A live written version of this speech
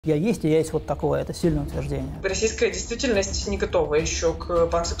Я есть вот такое, это сильное утверждение. Российская действительность не готова еще к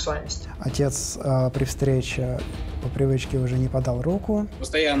пансексуальности. Отец при встрече по привычке уже не подал руку.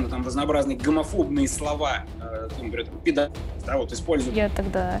 Постоянно там разнообразные гомофобные слова, например, пидор, да, вот используют. Я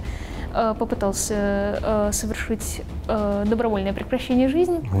тогда попытался совершить добровольное прекращение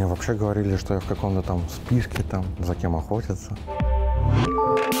жизни. Мне вообще говорили, что я в каком-то там списке, там, за кем охотятся.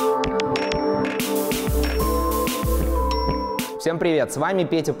 Всем привет, с вами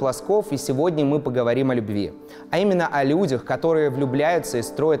Петя Плосков, и сегодня мы поговорим о любви. А именно о людях, которые влюбляются и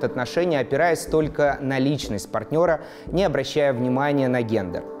строят отношения, опираясь только на личность партнера, не обращая внимания на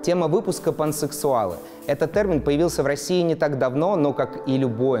гендер. Тема выпуска — пансексуалы. Этот термин появился в России не так давно, но, как и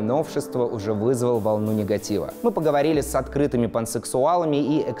любое новшество, уже вызвал волну негатива. Мы поговорили с открытыми пансексуалами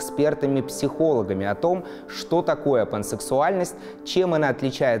и экспертами-психологами о том, что такое пансексуальность, чем она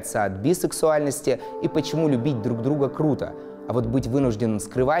отличается от бисексуальности и почему любить друг друга круто. А вот быть вынужденным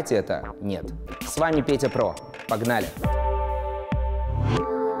скрывать это — нет. С вами Петя Про. Погнали!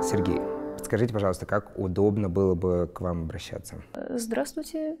 Сергей, скажите, пожалуйста, как удобно было бы к вам обращаться?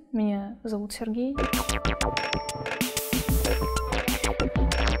 Здравствуйте, меня зовут Сергей.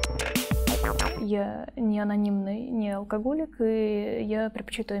 Я не анонимный, не алкоголик, и я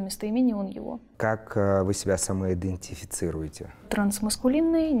предпочитаю местоимение «он», «его». Как вы себя самоидентифицируете?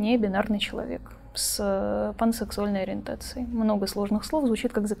 Трансмаскулинный, небинарный человек с пансексуальной ориентацией. Много сложных слов,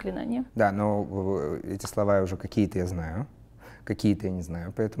 звучит как заклинание. Да, но эти слова уже какие-то я знаю, какие-то я не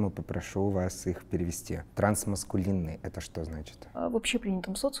знаю, поэтому попрошу вас их перевести. Трансмаскулинный — это что значит? В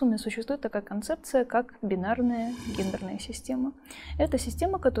общепринятом социуме существует такая концепция, как бинарная гендерная система. Это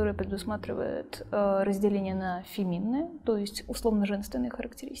система, которая предусматривает разделение на феминные, то есть условно-женственные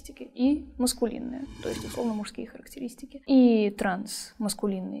характеристики, и маскулинные, то есть условно-мужские характеристики. И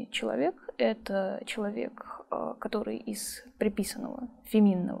трансмаскулинный человек — это человек, который из приписанного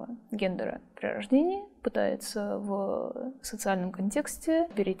феминного гендера при рождении пытается в социальном контексте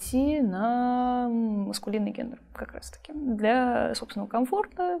перейти на маскулинный гендер, как раз-таки, для собственного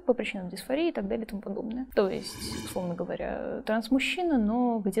комфорта, по причинам дисфории и так далее и тому подобное. То есть, условно говоря, трансмужчина,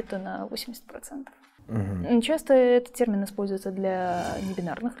 но где-то на 80%. Часто этот термин используется для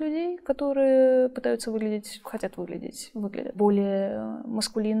небинарных людей, которые хотят выглядеть более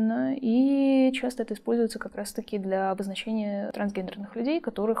маскулинно, и часто это используется как раз-таки для обозначения трансгендерных людей,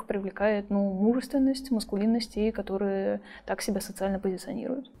 которых привлекает мужественность, маскулинность, и которые так себя социально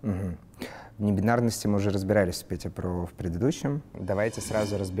позиционируют. В небинарности мы уже разбирались с Петей Про в предыдущем. Давайте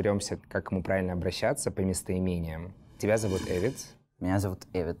сразу разберемся, как к нему правильно обращаться по местоимениям. Тебя зовут Эвид. Меня зовут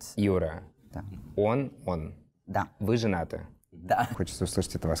Эвид. Юра. Да. Он. Да. Вы женаты? Да. Хочется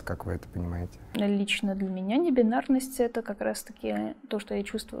услышать от вас, как вы это понимаете. Лично для меня небинарность — это как раз-таки то, что я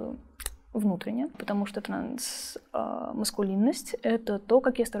чувствую внутренне, потому что трансмаскулинность — это то,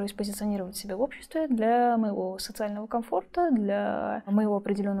 как я стараюсь позиционировать себя в обществе для моего социального комфорта, для моего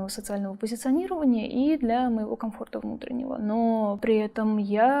определенного социального позиционирования и для моего комфорта внутреннего. Но при этом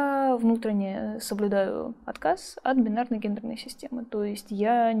я внутренне соблюдаю отказ от бинарной гендерной системы. То есть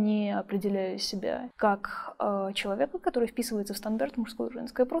я не определяю себя как человека, который вписывается в стандарт мужское и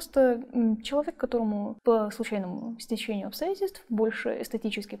женское. Просто человек, которому по случайному стечению обстоятельств больше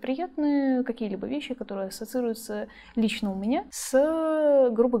эстетически приятны какие-либо вещи, которые ассоциируются лично у меня с,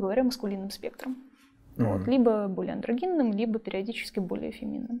 грубо говоря, маскулинным спектром. Вот, либо более андрогинным, либо периодически более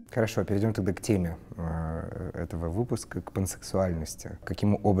феминным. Хорошо, перейдем тогда к теме этого выпуска, к пансексуальности.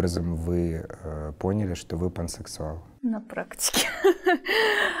 Каким образом вы поняли, что вы пансексуал? На практике.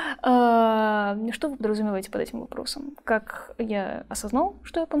 Что вы подразумеваете под этим вопросом? Как я осознал,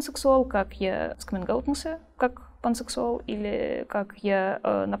 что я пансексуал, как я скоминг-аутнулся как пансексуал, или как я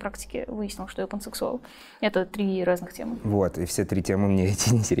на практике выяснил, что я пансексуал? Это три разных темы. Вот, и все три темы мне эти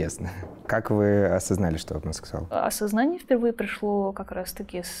интересны. Как вы осознали, что вы пансексуал? Осознание впервые пришло как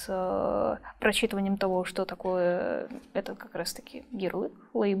раз-таки с прочитыванием того, что такое, это как раз-таки ярлык,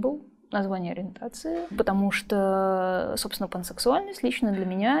 лейбл, название ориентации, потому что, собственно, пансексуальность лично для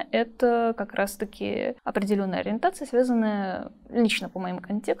меня — это как раз-таки определенная ориентация, связанная лично по моим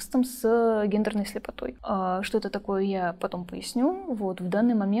контекстам с гендерной слепотой. Что это такое, я потом поясню. Вот в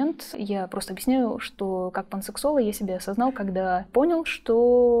данный момент я просто объясняю, что как пансексуал я себя осознал, когда понял,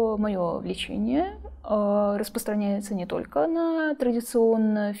 что мое влечение распространяется не только на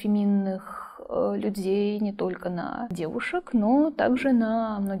традиционно феминных людей не только на девушек, но также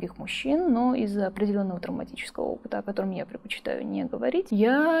на многих мужчин, но из-за определенного травматического опыта, о котором я предпочитаю не говорить,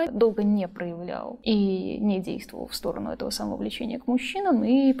 я долго не проявлял и не действовал в сторону этого самого влечения к мужчинам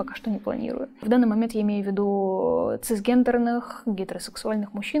и пока что не планирую. В данный момент я имею в виду цисгендерных,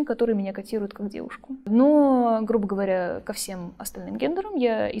 гетеросексуальных мужчин, которые меня котируют как девушку. Но, грубо говоря, ко всем остальным гендерам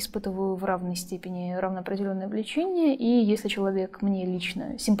я испытываю в равной степени равноопределенное влечение, и если человек мне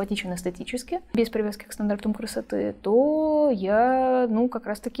лично симпатичен эстетически, без привязки к стандартам красоты, то я, как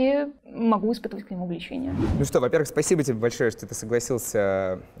раз-таки могу испытывать к нему влечение. Ну что, во-первых, спасибо тебе большое, что ты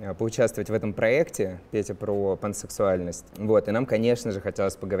согласился поучаствовать в этом проекте «Петя Про пансексуальность». Вот, и нам, конечно же,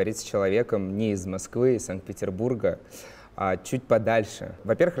 хотелось поговорить с человеком не из Москвы, из Санкт-Петербурга, а чуть подальше.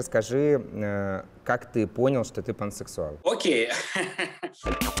 Во-первых, расскажи, как ты понял, что ты пансексуал? Окей.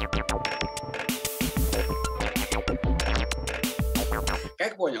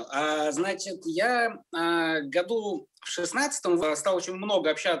 Как понял? Значит, я году в 16-м стал очень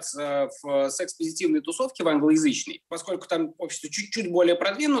много общаться в секс-позитивной тусовке в англоязычной, поскольку там общество чуть-чуть более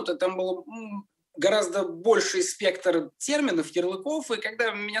продвинуто, там было гораздо больший спектр терминов, ярлыков, и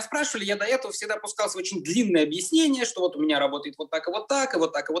когда меня спрашивали, я до этого всегда пускался в очень длинное объяснение, что вот у меня работает вот так и вот так, и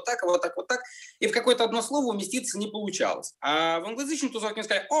вот так и вот так, и вот так вот так, и в какое-то одно слово уместиться не получалось. А в англоязычной тусовке мне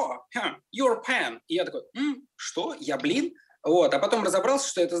сказали: you're pan. И я такой: что? Я блин? Вот, а потом разобрался,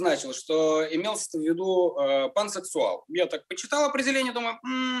 что это значило, что имелся в виду пансексуал. Я так почитал определение, думаю,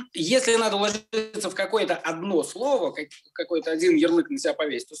 если надо уложиться в какое-то одно слово, какой-то один ярлык на себя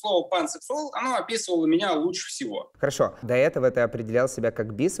повесить, то слово пансексуал, оно описывало меня лучше всего. Хорошо. До этого ты определял себя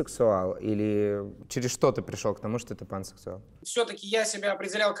как бисексуал или через что ты пришел к тому, что ты пансексуал? Все-таки я себя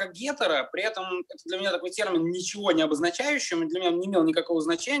определял как гетера, при этом это для меня такой термин ничего не обозначающим, для меня он не имел никакого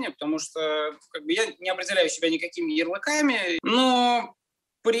значения, потому что я не определяю себя никакими ярлыками, но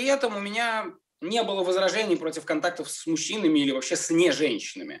при этом у меня не было возражений против контактов с мужчинами или вообще с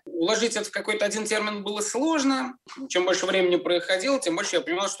не-женщинами. Уложить это в какой-то один термин было сложно. Чем больше времени проходило, тем больше я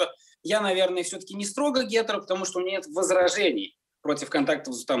понимал, что я, наверное, все-таки не строго гетеро, потому что у меня нет возражений против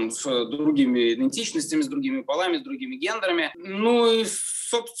контактов с другими идентичностями, с другими полами, с другими гендерами. Ну и,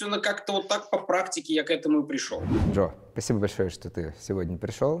 собственно, как-то вот так по практике я к этому и пришел. Джо, спасибо большое, что ты сегодня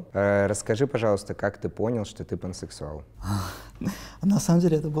пришел. Расскажи, пожалуйста, как ты понял, что ты пансексуал? На самом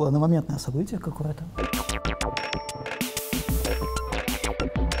деле это было одномоментное событие какое-то.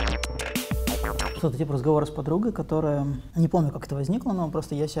 Что-то типа разговора с подругой, которая... Не помню, как это возникло, но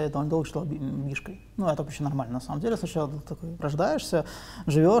просто я себя довольно долго считал бишкой. Это вообще нормально, на самом деле. Сначала ты такой рождаешься,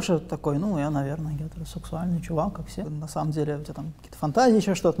 живешь, и такой, я, наверное, гетеросексуальный чувак, как все. На самом деле у тебя там какие-то фантазии,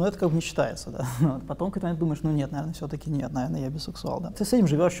 еще что-то, но это не считается, да. Потом в какой-то момент думаешь, нет, наверное, все-таки нет, наверное, я бисексуал, да. Ты с этим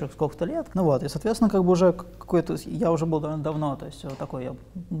живешь еще сколько-то лет, и, соответственно, уже какой-то... Я уже был довольно давно, то есть такой, я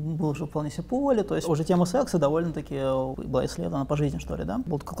был уже вполне себе поле, то есть уже тема секса довольно-таки была исследована по жизни, что ли, да.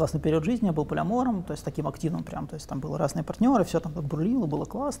 Был такой классный период жизни, я был полиамором, то есть таким активным прям, то есть там были разные партнеры, все там так бурлило, было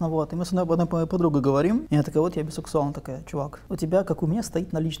классно, и мы с одной подругой говорим, и я такая, я бисексуал, она такая: чувак, у тебя, как у меня,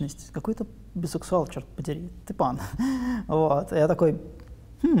 стоит на личность, какой ты бисексуал, черт подери, ты пан, и я такой: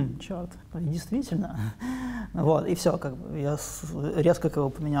 черт, действительно, и все, я резко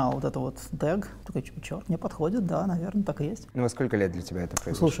поменял тег, такой, черт, мне подходит, да, наверное, так и есть. Во сколько лет для тебя это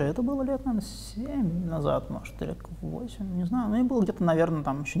произошло? Слушай, это было лет, наверное, 7 назад, может, лет 8, не знаю, мне было где-то, наверное,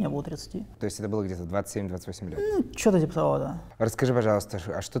 там еще не было 30. То есть это было где-то 27-28 лет? Что-то типа того, да. Расскажи, пожалуйста,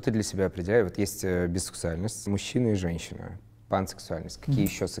 а что ты для себя определяешь? Есть бисексуальность, мужчина и женщина, пансексуальность. Какие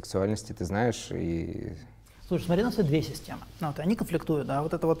еще сексуальности ты знаешь и... Слушай, смотри, у нас есть две системы. Они конфликтуют, да.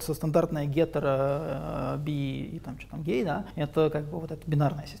 Это стандартная гетеро, би и гей, да. Это эта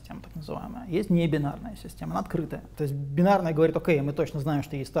бинарная система, так называемая. Есть небинарная система, она открытая. То есть бинарная говорит: окей, мы точно знаем,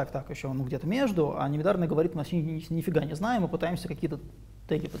 что есть так, еще где-то между, а небинарная говорит: мы вообще нифига не знаем, мы пытаемся какие-то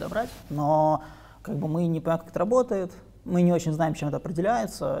теги подобрать, но мы не понимаем, как это работает. Мы не очень знаем, чем это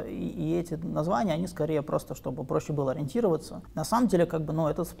определяется, и эти названия, они скорее просто, чтобы проще было ориентироваться. На самом деле,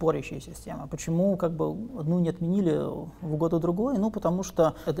 это спорящая система. Почему одну не отменили в угоду другой? Потому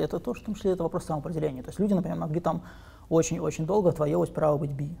что это то, что в том числе это вопрос самоопределения. То есть люди, например, могли очень-очень долго отвоевывать право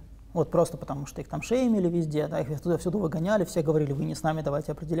быть би. Просто потому, что их шеймили везде, да, их отсюда выгоняли, все говорили: вы не с нами,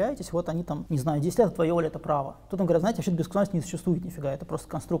 давайте определяйтесь. Они 10 лет отвоевывали это право. Тут им говорят: знаете, вообще бисексуальность не существует нифига, это просто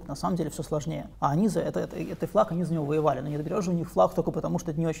конструкт, на самом деле все сложнее. А они этот флаг, они за него воевали, но не доберешь же у них флаг только потому,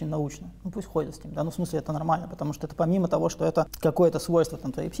 что это не очень научно. Пусть ходят с ним, да, в смысле это нормально, потому что это помимо того, что это какое-то свойство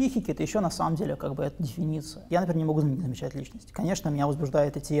твоей психики, это еще на самом деле это дефиниция. Я, например, не могу замечать личность. Конечно, меня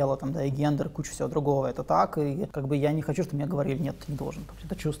возбуждает и тело, и гендер, куча всего другого, это так, и я не хочу, чтобы мне говорили: нет, ты не должен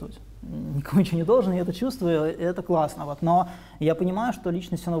это чувствовать. никому ничего не должен, я это чувствую, и это классно. Вот. Но я понимаю, что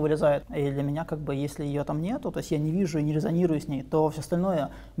личность все равно вылезает. И для меня, как бы, если ее там нету, то есть я не вижу и не резонирую с ней, то все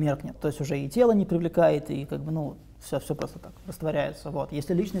остальное меркнет. То есть уже и тело не привлекает, и как бы, ну, все просто так растворяется. Вот.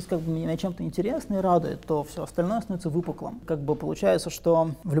 Если личность как бы меня чем-то интересна и радует, то все остальное становится выпуклым. Как бы получается,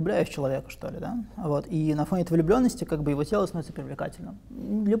 что влюбляюсь в человека, что ли, да? Вот. И на фоне этой влюбленности как бы его тело становится привлекательным.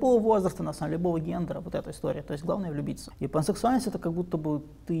 Любого возраста, на самом деле, любого гендера, вот эта история. То есть главное влюбиться. И пансексуальность — это как будто бы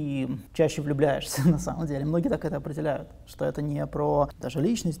ты чаще влюбляешься на самом деле. Многие так это определяют, что это не про даже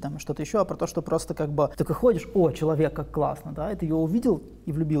личность, там, что-то еще, а про то, что просто как бы ты ходишь, о, человек, как классно, да, и ты его увидел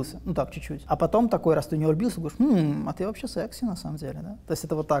и влюбился, ну так, чуть-чуть. А потом такой, раз ты в него влюбился, говоришь, а ты вообще секси на самом деле, да? То есть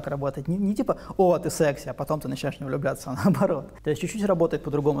это вот так работает. Не типа, о, ты секси, а потом ты начинаешь не влюбляться, а наоборот. То есть чуть-чуть работает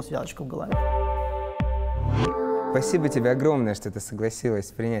по-другому связочка в голове. Спасибо тебе огромное, что ты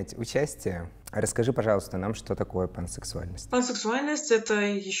согласилась принять участие. Расскажи, пожалуйста, нам, что такое пансексуальность. Пансексуальность — это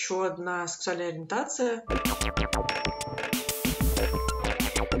еще одна сексуальная ориентация,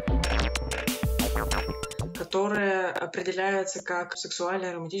 которая определяется как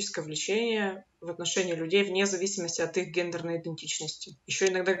сексуальное романтическое влечение в отношении людей вне зависимости от их гендерной идентичности. Еще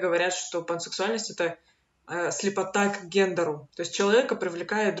иногда говорят, что пансексуальность — это слепота к гендеру. То есть человека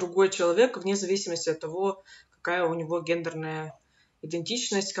привлекает другой человек вне зависимости от того, какая у него гендерная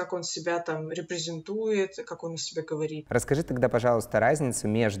идентичность, как он себя там репрезентует, как он о себе говорит. Расскажи тогда, пожалуйста, разницу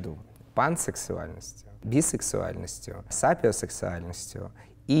между пансексуальностью, бисексуальностью, сапиосексуальностью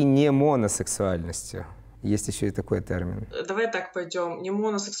и немоносексуальностью. Есть еще и такой термин. Давай так пойдем.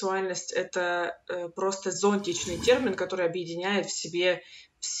 Немоносексуальность — это просто зонтичный термин, который объединяет в себе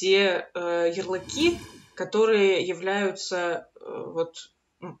все ярлыки, которые являются, вот,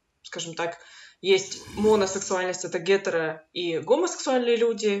 скажем так, есть моносексуальность — это гетеро и гомосексуальные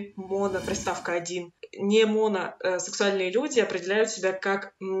люди, моно, приставка один. Не моносексуальные люди определяют себя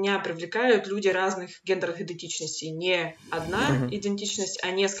как «меня привлекают люди разных гендерных идентичностей». Не одна идентичность,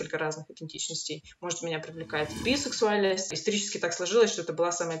 а несколько разных идентичностей может меня привлекать. Бисексуальность. Исторически так сложилось, что это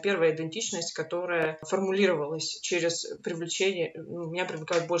была самая первая идентичность, которая формулировалась через привлечение. Меня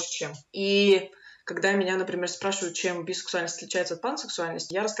привлекают больше, чем. И когда меня, например, спрашивают, чем бисексуальность отличается от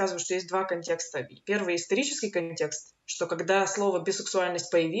пансексуальности, я рассказываю, что есть два контекста. Первый — исторический контекст, что когда слово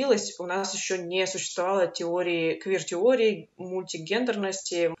бисексуальность появилось, у нас еще не существовало теории, квир-теории,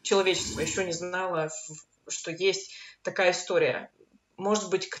 мультигендерности. Человечество еще не знало, что есть такая история.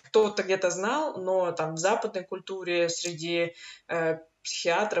 Может быть, кто-то где-то знал, но там в западной культуре среди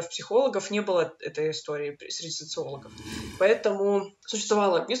психиатров, психологов не было этой истории среди социологов. Поэтому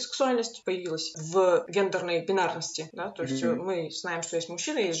существовала бисексуальность, появилась в гендерной бинарности. Да? То есть мы знаем, что есть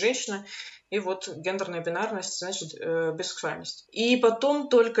мужчина, есть женщина, и вот гендерная бинарность, значит, бисексуальность. И потом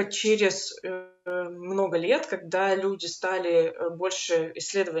только через много лет, когда люди стали больше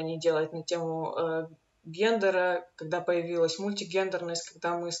исследований делать на тему гендера, когда появилась мультигендерность,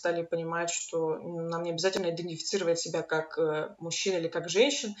 когда мы стали понимать, что нам не обязательно идентифицировать себя как мужчин или как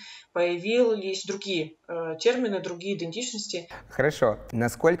женщин, появились другие термины, другие идентичности. Хорошо.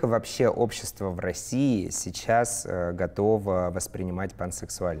 Насколько вообще общество в России сейчас готово воспринимать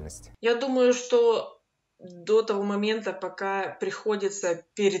пансексуальность? Я думаю, что до того момента, пока приходится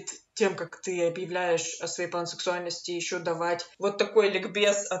перед тем, как ты объявляешь о своей пансексуальности, еще давать вот такой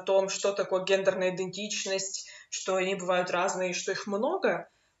ликбез о том, что такое гендерная идентичность, что они бывают разные, что их много,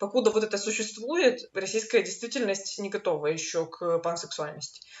 покуда вот это существует, российская действительность не готова еще к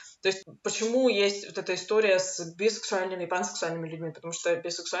пансексуальности. То есть почему есть вот эта история с бисексуальными и пансексуальными людьми? Потому что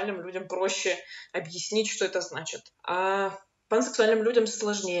бисексуальным людям проще объяснить, что это значит. А пансексуальным людям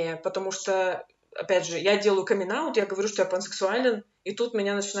сложнее, потому что опять же, я делаю камин-аут, я говорю, что я пансексуален, и тут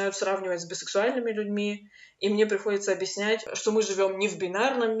меня начинают сравнивать с бисексуальными людьми, и мне приходится объяснять, что мы живем не в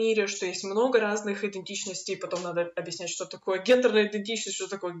бинарном мире, что есть много разных идентичностей, потом надо объяснять, что такое гендерная идентичность, что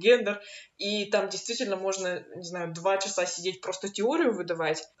такое гендер, и там действительно можно, не знаю, 2 часа сидеть, просто теорию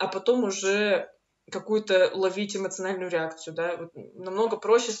выдавать, а потом уже какую-то ловить эмоциональную реакцию, да, вот намного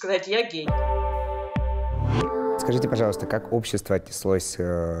проще сказать «я гей». Скажите, пожалуйста, как общество отнеслось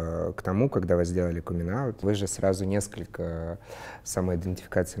к тому, когда вы сделали камин-аут? Вы же сразу несколько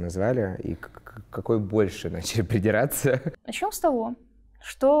самоидентификаций назвали, и какой больше начали придираться? Начнем с того,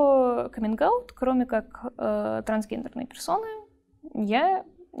 что каминг-аут, кроме как трансгендерной персоны, я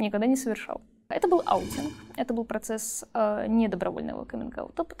никогда не совершал. Это был аутинг. Это был процесс недобровольного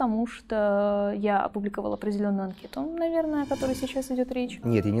каминг-аута, потому что я опубликовала определенную анкету, наверное, о которой сейчас идет речь.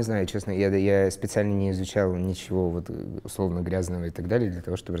 Нет, я не знаю, честно. Я специально не изучал ничего вот, условно грязного и так далее для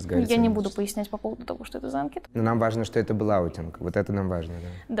того, чтобы разговаривать. Я не буду пояснять по поводу того, что это за анкета. Но нам важно, что это был аутинг. Вот это нам важно,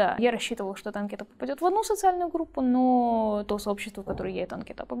 да. Да, я рассчитывала, что эта анкета попадет в одну социальную группу, но то сообщество, в которое я эту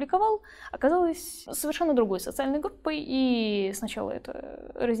анкету опубликовал, оказалось совершенно другой социальной группой, и сначала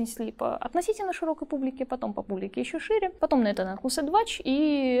это разнесли по относительно широкой публике, потом по публике еще шире, потом на это наткнулся Двач,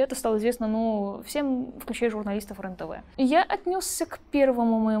 и это стало известно, всем, включая журналистов РЕН-ТВ. Я отнесся к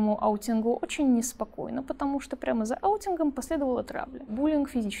первому моему аутингу очень неспокойно, потому что прямо за аутингом последовала травля. Буллинг,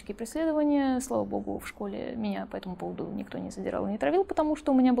 физические преследования, слава богу, в школе меня по этому поводу никто не задирал и не травил, потому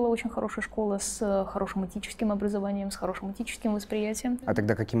что у меня была очень хорошая школа с хорошим этическим образованием, с хорошим этическим восприятием. А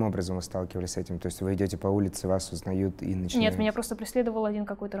тогда каким образом вы сталкивались с этим? То есть вы идете по улице, вас узнают и начинают... Нет, меня просто преследовал один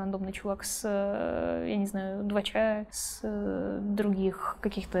какой-то рандомный чувак с, я не знаю, Двача, с других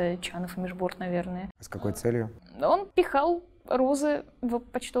каких-то чанов и межборд, наверное. С какой целью? Он пихал розы в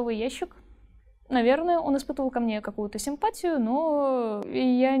почтовый ящик. Наверное, он испытывал ко мне какую-то симпатию, но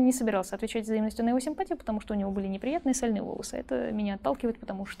я не собирался отвечать взаимностью на его симпатию, потому что у него были неприятные сальные волосы. Это меня отталкивает,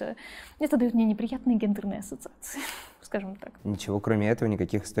 потому что это дает мне неприятные гендерные ассоциации, скажем так. Ничего, кроме этого,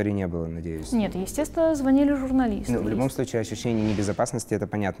 никаких историй не было, надеюсь? Нет, естественно, звонили журналисты. В любом случае, ощущение небезопасности, это,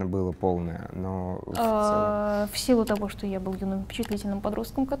 понятно, было полное, но в целом... В силу того, что я был юным впечатлительным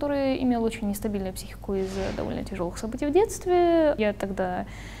подростком, который имел очень нестабильную психику из-за довольно тяжелых событий в детстве, я тогда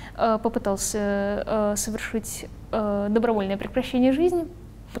попытался совершить добровольное прекращение жизни,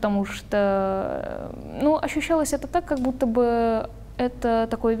 потому что, ощущалось это так, как будто бы это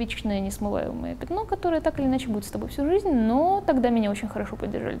такое вечное несмываемое пятно, которое так или иначе будет с тобой всю жизнь, но тогда меня очень хорошо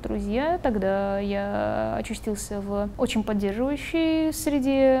поддержали друзья, тогда я очутился в очень поддерживающей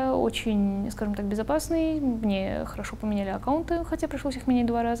среде, очень, скажем так, безопасной, мне хорошо поменяли аккаунты, хотя пришлось их менять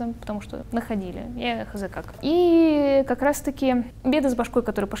 2 раза, потому что находили, я хз как. И как раз-таки беды с башкой,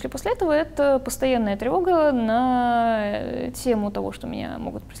 которые пошли после этого, это постоянная тревога на тему того, что меня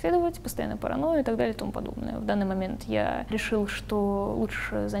могут преследовать, постоянная паранойя и так далее и тому подобное. В данный момент я решил, что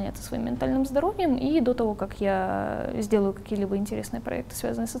лучше заняться своим ментальным здоровьем, и до того, как я сделаю какие-либо интересные проекты,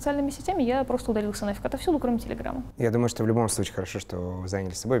 связанные с социальными сетями, я просто удалился нафиг отовсюду, кроме Телеграма. Я думаю, что в любом случае хорошо, что вы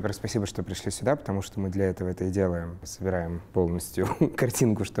занялись собой. Во-первых, спасибо, что пришли сюда, потому что мы для этого это и делаем. Собираем полностью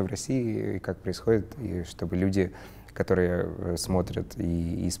картинку, что в России, и как происходит, и чтобы люди, которые смотрят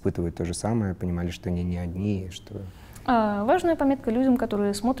и испытывают то же самое, понимали, что они не одни, и что... Важная пометка людям,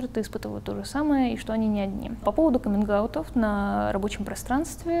 которые смотрят и испытывают то же самое, и что они не одни. По поводу каминг-аутов на рабочем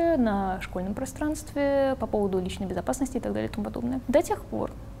пространстве, на школьном пространстве, по поводу личной безопасности и так далее и тому подобное. До тех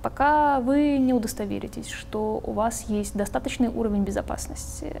пор, пока вы не удостоверитесь, что у вас есть достаточный уровень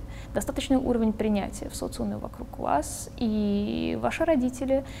безопасности, достаточный уровень принятия в социуме вокруг вас, и ваши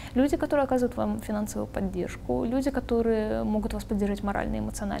родители, люди, которые оказывают вам финансовую поддержку, люди, которые могут вас поддержать морально и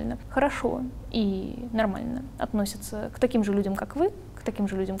эмоционально, хорошо и нормально относятся к таким же людям, как вы, к таким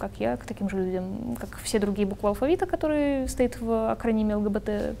же людям, как я, к таким же людям, как все другие буквы алфавита, которые стоит в акрониме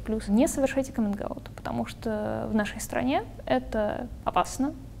ЛГБТ+, не совершайте каминг-аут, потому что в нашей стране это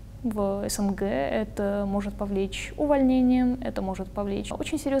опасно. В СНГ это может повлечь увольнением, это может повлечь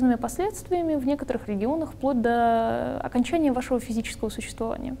очень серьезными последствиями в некоторых регионах, вплоть до окончания вашего физического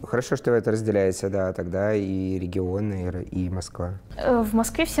существования. Хорошо, что вы это разделяете, да, тогда и регионы, и Москва. В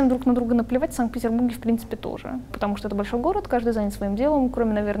Москве всем друг на друга наплевать, в Санкт-Петербурге, в принципе, тоже, потому что это большой город, каждый занят своим делом,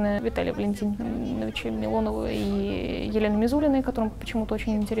 кроме, наверное, Виталия Валентиновича Милонова и Елены Мизулиной, которым почему-то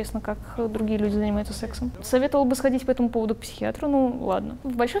очень интересно, как другие люди занимаются сексом. Советовал бы сходить по этому поводу к психиатру, ладно.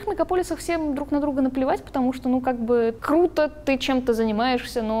 В больших мегаполисах всем друг на друга наплевать, потому что, круто, ты чем-то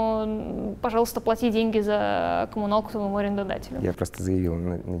занимаешься, но, пожалуйста, плати деньги за коммуналку твоему арендодателю. Я просто заявил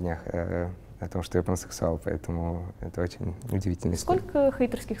на днях о том, что я пансексуал, поэтому это очень удивительно. Сколько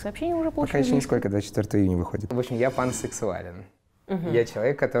хейтерских сообщений уже получили? Пока еще нисколько, 24 июня выходит. В общем, я пансексуален. Я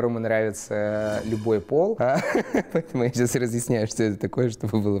человек, которому нравится любой пол, поэтому я сейчас разъясняю, что это такое,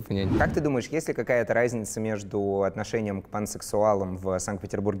 чтобы было понятно. Как ты думаешь, есть ли какая-то разница между отношением к пансексуалам в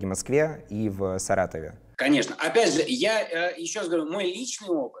Санкт-Петербурге, Москве и в Саратове? Конечно. Опять же, я еще раз говорю, мой личный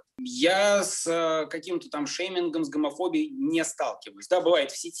опыт. Я с каким-то там шеймингом, с гомофобией не сталкиваюсь. Да, бывает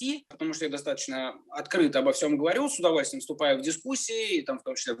в сети, потому что я достаточно открыто обо всем говорю, с удовольствием вступаю в дискуссии, и там в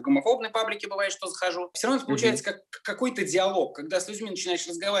том числе в гомофобной паблике бывает, что захожу. Все равно это получается как какой-то диалог, когда с людьми начинаешь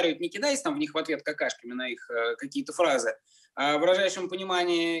разговаривать, не кидаясь там в них в ответ какашками на их какие-то фразы, выражаешь им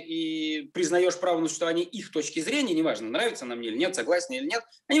понимание и признаешь право на существование их точки зрения, неважно, нравится нам или нет, согласны или нет,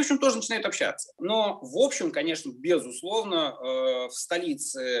 они, в общем, тоже начинают общаться. Но, в общем, конечно, безусловно, в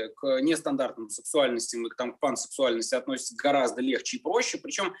столице к нестандартным сексуальностям и к пансексуальности относятся гораздо легче и проще.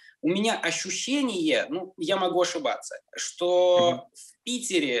 Причем у меня ощущение, я могу ошибаться, что в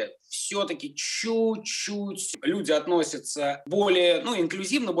Питере все-таки чуть-чуть люди относятся более,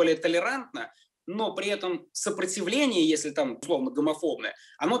 инклюзивно, более толерантно, но при этом сопротивление, если там условно гомофобное,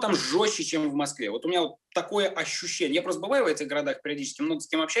 оно там жестче, чем в Москве. Вот у меня такое ощущение. Я просто бываю в этих городах периодически, много с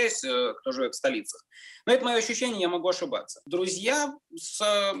кем общаюсь, кто живет в столицах. Но это мое ощущение, я могу ошибаться. Друзья,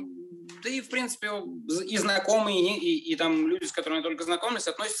 да и в принципе и знакомые, и там люди, с которыми я только знакомлюсь,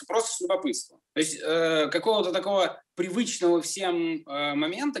 относятся просто с любопытством. То есть какого-то такого привычного всем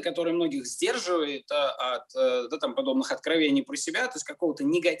момента, который многих сдерживает от подобных откровений про себя, то есть какого-то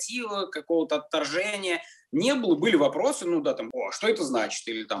негатива, какого-то отторжения не было. Были вопросы, что это значит?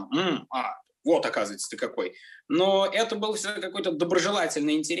 Или вот, оказывается, ты какой. Но это был всегда какой-то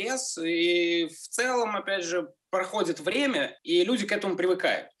доброжелательный интерес, и в целом, опять же, проходит время, и люди к этому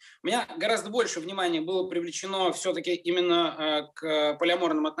привыкают. У меня гораздо больше внимания было привлечено все-таки именно к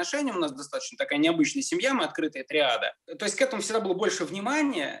полиаморным отношениям. У нас достаточно такая необычная семья, мы открытая триада. То есть к этому всегда было больше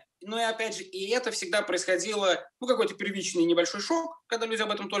внимания, но и опять же, и это всегда происходило, какой-то первичный небольшой шок, когда люди об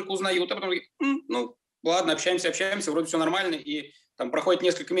этом только узнают, а потом говорят, ладно, общаемся, вроде все нормально, и там проходит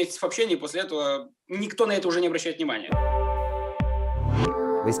несколько месяцев общения, и после этого никто на это уже не обращает внимания.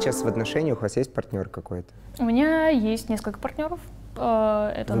 Вы сейчас в отношениях, у вас есть партнер какой-то? У меня есть несколько партнеров.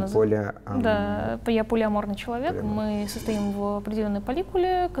 Да, я полиаморный человек. Мы состоим в определенной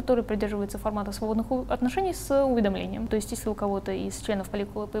поликуле, который придерживается формата свободных отношений с уведомлением. То есть, если у кого-то из членов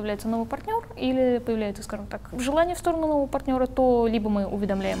поликулы появляется новый партнер или появляется, скажем так, желание в сторону нового партнера, то либо мы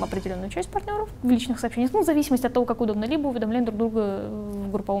уведомляем определенную часть партнеров в личных сообщениях, в зависимости от того, как удобно, либо уведомляем друг друга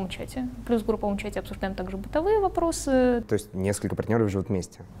в групповом чате. Плюс в групповом чате обсуждаем также бытовые вопросы. То есть несколько партнеров живут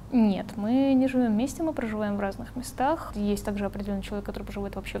вместе? Нет, мы не живем вместе, мы проживаем в разных местах. Есть также определенный человек, который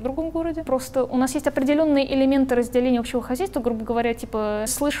проживает вообще в другом городе. Просто у нас есть определенные элементы разделения общего хозяйства, грубо говоря,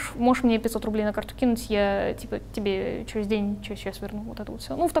 слышь, можешь мне 500 рублей на карту кинуть, я, тебе через день, через час верну, вот это вот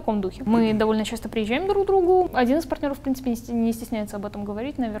все. В таком духе. Мы довольно часто приезжаем друг к другу. Один из партнеров, в принципе, не стесняется об этом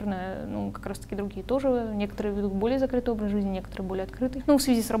говорить, наверное, как раз-таки другие тоже. Некоторые ведут более закрытый образ жизни, некоторые более открытый. В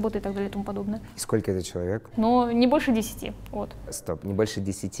связи с работой и так далее и тому подобное. И сколько это человек? Но не больше 10, вот. Стоп, не больше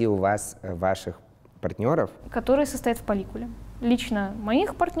 10 у вас ваших партнеров? Которые состоят в поликуле. Лично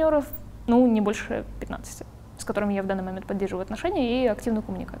моих партнеров, не больше 15, с которыми я в данный момент поддерживаю отношения и активную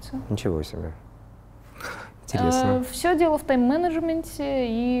коммуникацию. Ничего себе. Интересно. Все дело в тайм-менеджменте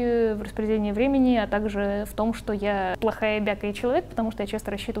и в распределении времени, а также в том, что я плохая бякая человек, потому что я часто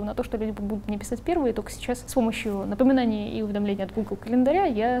рассчитываю на то, что люди будут мне писать первые, и только сейчас с помощью напоминаний и уведомлений от Google календаря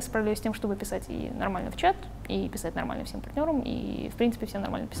я справляюсь с тем, чтобы писать и нормально в чат, и писать нормально всем партнерам, и, в принципе, всем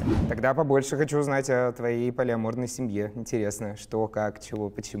нормально писать. Тогда побольше хочу узнать о твоей полиаморной семье. Интересно, что, как, чего,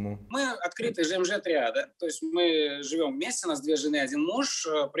 почему. Мы открытая ЖМЖ-триада, то есть мы живем вместе, у нас 2 жены, 1 муж,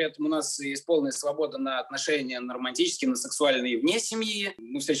 при этом у нас есть полная свобода на отношения на романтические, на сексуальные вне семьи.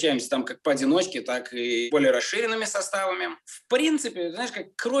 Мы встречаемся там как поодиночке, так и более расширенными составами. В принципе,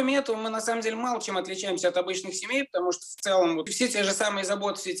 кроме этого, мы на самом деле мало чем отличаемся от обычных семей, потому что в целом все те же самые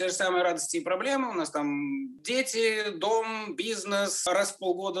заботы, все те же самые радости и проблемы. У нас там дети, дом, бизнес. Раз в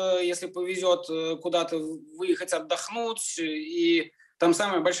полгода, если повезет, куда-то выехать отдохнуть. И там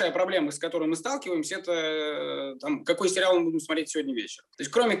самая большая проблема, с которой мы сталкиваемся, это какой сериал мы будем смотреть сегодня вечером. То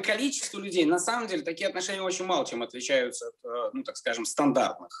есть кроме количества людей, на самом деле такие отношения очень мало чем отличаются от, так скажем,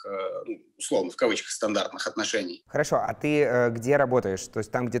 стандартных, условно, в кавычках, стандартных отношений. Хорошо, а ты где работаешь? То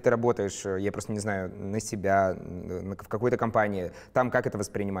есть там, где ты работаешь, я просто не знаю, на себя, в какой-то компании, там как это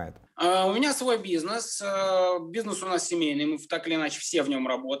воспринимают? У меня свой бизнес. Бизнес у нас семейный, мы так или иначе все в нем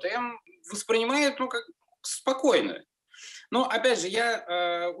работаем. Воспринимают, как спокойно. Но, опять же,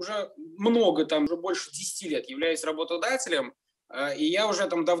 я уже уже больше 10 лет являюсь работодателем, и я уже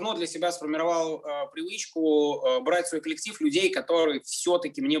давно для себя сформировал привычку брать в свой коллектив людей, которые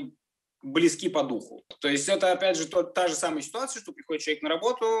все-таки мне близки по духу. То есть это, опять же, та же самая ситуация, что приходит человек на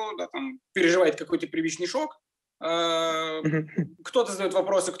работу, переживает какой-то привычный шок, кто-то задает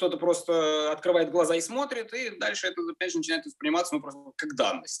вопросы, кто-то просто открывает глаза и смотрит, и дальше это опять же начинает восприниматься просто как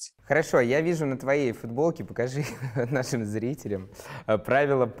данность. Хорошо, я вижу на твоей футболке, покажи нашим зрителям,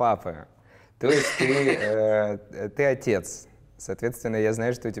 правила папы. То есть ты отец. Соответственно, я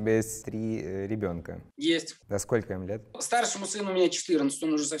знаю, что у тебя есть 3 ребенка. Есть. Да сколько им лет? Старшему сыну у меня 14,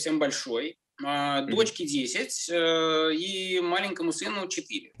 он уже совсем большой. дочке 10 и маленькому сыну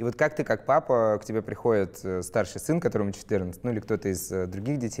 4. И вот как ты, как папа, к тебе приходит старший сын, которому 14, ну или кто-то из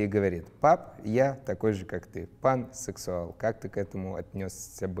других детей говорит: пап, я такой же, как ты, пансексуал. Как ты к этому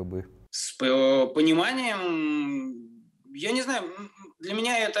отнесся бы? С пониманием, я не знаю, для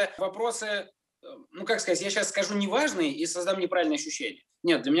меня это вопросы, ну как сказать, я сейчас скажу неважные и создам неправильное ощущение.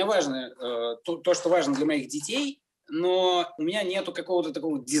 Нет, для меня важно то, что важно для моих детей, но у меня нету какого-то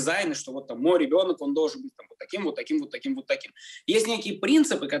такого дизайна, что вот там мой ребенок, он должен быть там, вот таким, вот таким, вот таким, вот таким. Есть некие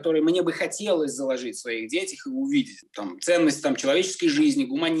принципы, которые мне бы хотелось заложить в своих детях и увидеть. Там, ценность там, человеческой жизни,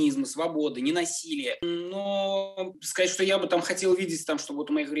 гуманизма, свободы, ненасилия. Но сказать, что я бы там хотел видеть, там, чтобы вот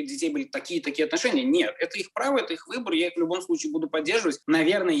у моих детей были такие отношения, нет. Это их право, это их выбор, я их в любом случае буду поддерживать.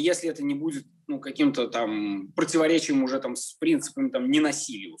 Наверное, если это не будет каким-то там противоречием уже там с принципами там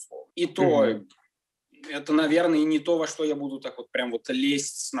ненасилия, условно. И то... Это, наверное, и не то, во что я буду так вот прям вот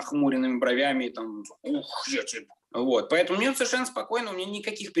лезть с нахмуренными бровями и там, ух, я тебе... Вот, поэтому мне совершенно спокойно, у меня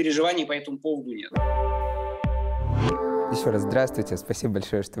никаких переживаний по этому поводу нет. Еще раз здравствуйте, спасибо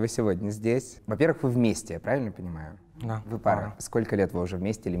большое, что вы сегодня здесь. Во-первых, вы вместе, я правильно понимаю? Да. Вы пара. Сколько лет вы уже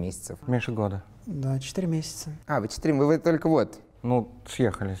вместе или месяцев? Меньше года. Да, 4 месяца. Вы 4, вы только вот. Ну,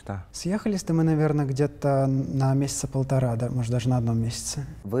 съехались, да. Съехались-то мы, наверное, где-то на месяца полтора, да, может, даже на 1 месяце.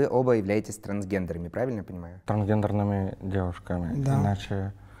 Вы оба являетесь трансгендерами, правильно я понимаю? Трансгендерными девушками, Да.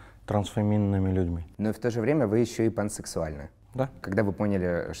 Иначе трансфеминными людьми. Но и в то же время вы еще и пансексуальны. Да. Когда вы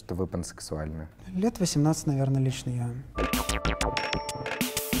поняли, что вы пансексуальны? Лет 18, наверное, лично я.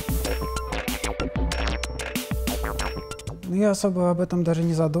 Ну, я особо об этом даже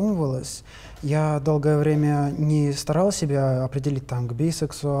не задумывалась. Я долгое время не старал себя определить там к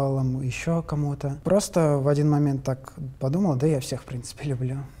бисексуалам, еще кому-то. Просто в один момент так подумал, да я всех, в принципе,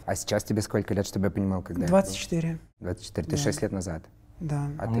 люблю. А сейчас тебе сколько лет, чтобы я понимал, когда? 24. 24, ты Да. 6 лет назад. Да.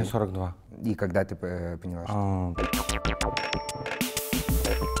 А Мне ты? 42. И когда ты поняла, что...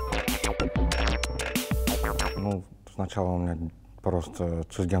 Ну, сначала у меня просто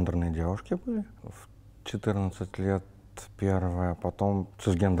цисгендерные девушки были. В 14 лет первая, потом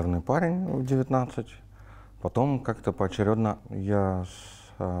цисгендерный парень в 19. Потом как-то поочередно я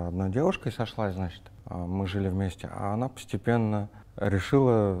с одной девушкой сошлась, значит. Мы жили вместе, а она постепенно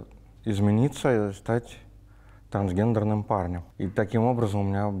решила измениться и стать трансгендерным парнем. И таким образом у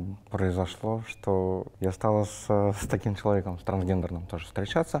меня произошло, что я стала с таким человеком, с трансгендерным тоже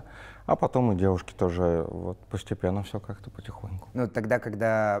встречаться, а потом и девушки тоже вот постепенно все как-то потихоньку. Ну, тогда,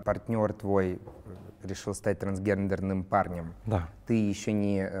 когда партнер твой решил стать трансгендерным парнем, Да. ты еще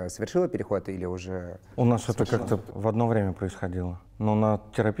не совершила переход или уже... У нас это как-то в одно время происходило. Но на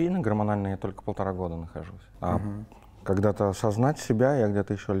терапии, на гормональной, я только 1,5 года нахожусь. А когда-то осознать себя, я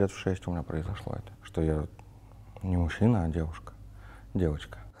где-то еще лет в 6 у меня произошло это, что я не мужчина, а девушка.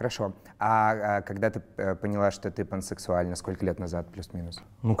 Девочка. Хорошо. А когда ты поняла, что ты пансексуальна, сколько лет назад, плюс-минус?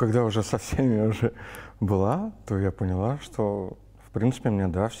 Ну, когда уже со всеми уже была, то я поняла, что, в принципе, мне,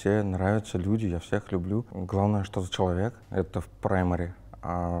 да, все нравятся люди, я всех люблю. Главное, что за человек, это в праймари.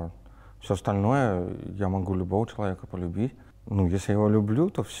 А все остальное я могу любого человека полюбить. Ну, если я его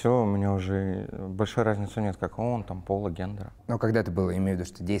люблю, то все, у меня уже большой разницы нет, какого он там пола, гендера. Ну, когда это было? Я имею в виду,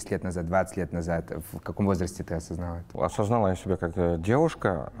 что 10 лет назад, 20 лет назад. В каком возрасте ты осознала это? Осознала я себя как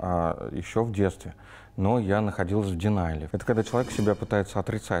девушка еще в детстве, но я находилась в denial. Это когда человек себя пытается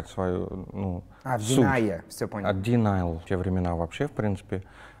отрицать свою, ну, в суть. denial, все понял. Denial. В те времена вообще, в принципе,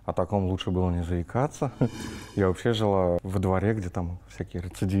 о таком лучше было не заикаться. Я вообще жила во дворе, где там всякие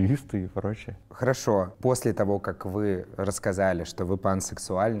рецидивисты и прочее. Хорошо. После того, как вы рассказали, что вы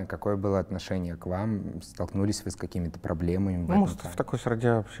пансексуальны, какое было отношение к вам? Столкнулись вы с какими-то проблемами? Ну, мы в такой среде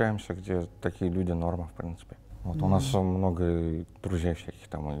общаемся, где такие люди норма, в принципе. Вот у нас много друзей всяких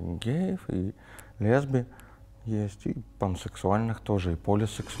там и геев, и лесби есть, и пансексуальных тоже, и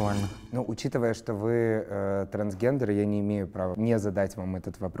полисексуальных. Ну, учитывая, что вы трансгендер, я не имею права не задать вам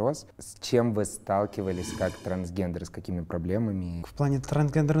этот вопрос. С чем вы сталкивались как трансгендер, с какими проблемами? В плане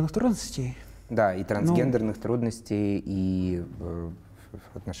трансгендерных трудностей? Да, и трансгендерных трудностей, и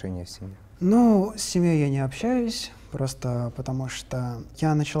отношения с семьей. Ну, с семьей я не общаюсь, просто потому что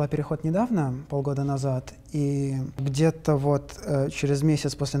я начала переход недавно, полгода назад, и где-то вот через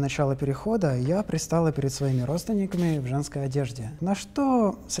месяц после начала перехода я предстала перед своими родственниками в женской одежде, на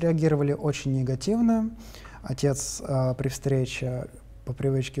что среагировали очень негативно. Отец при встрече по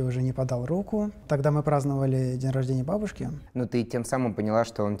привычке уже не подал руку. Тогда мы праздновали день рождения бабушки. Но ты тем самым поняла,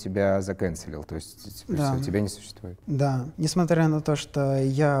 что он тебя заканцелил, то есть Да. всё, тебя не существует. Да, несмотря на то, что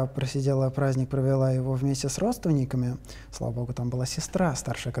я просидела праздник, провела его вместе с родственниками, слава богу, там была сестра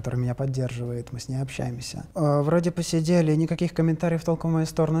старшая, которая меня поддерживает, мы с ней общаемся. Вроде посидели, никаких комментариев толком в мою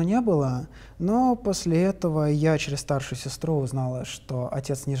сторону не было, но после этого я через старшую сестру узнала, что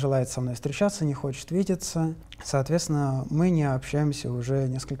отец не желает со мной встречаться, не хочет видеться. Соответственно, мы не общаемся уже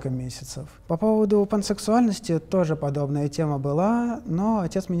несколько месяцев. По поводу пансексуальности тоже подобная тема была, но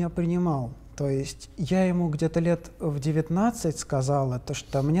отец меня принимал. То есть я ему где-то лет в 19 сказала, то,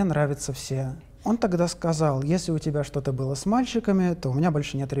 что мне нравятся все. Он тогда сказал, если у тебя что-то было с мальчиками, то у меня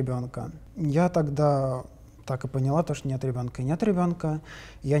больше нет ребенка. Я тогда так и поняла, то, что нет ребенка и нет ребенка.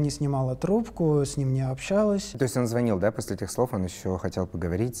 Я не снимала трубку, с ним не общалась. То есть он звонил, да, после этих слов, он еще хотел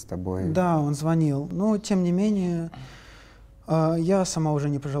поговорить с тобой? Да, он звонил. Но, тем не менее, я сама уже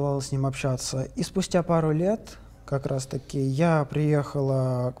не пожелала с ним общаться. И спустя пару лет, как раз-таки, я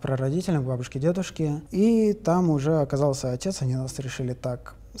приехала к прародителям, к бабушке, дедушке, и там уже оказался отец, они нас решили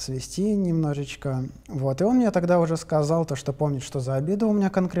так свести немножечко. Вот. И он мне тогда уже сказал то, что помнит, что за обида у меня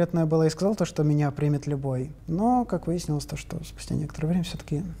конкретная была, и сказал то, что меня примет любой. Но, как выяснилось, то, что спустя некоторое время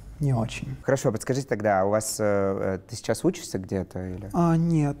все-таки не очень. Хорошо, подскажите тогда, у вас ты сейчас учишься где-то или?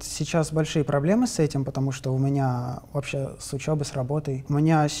 Нет, сейчас большие проблемы с этим, потому что у меня вообще с учебой, с работой. У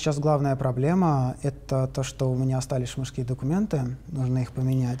меня сейчас главная проблема — это то, что у меня остались мужские документы, нужно их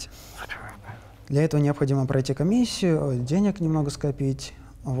поменять. Для этого необходимо пройти комиссию, денег немного скопить.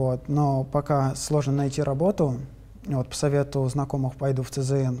 Вот. Но пока сложно найти работу. Вот, по совету знакомых пойду в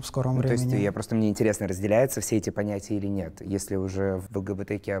ЦЗН в скором времени. То есть мне интересно, разделяются все эти понятия или нет? Если уже в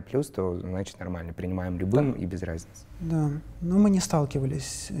ЛГБТК+, то значит нормально, принимаем любым и без разницы. Да, но мы не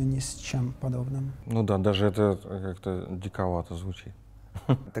сталкивались ни с чем подобным. Ну да, даже это как-то диковато звучит.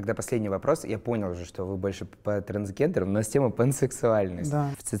 Тогда последний вопрос. Я понял уже, что вы больше по трансгендерам, но с темой пансексуальность. Да.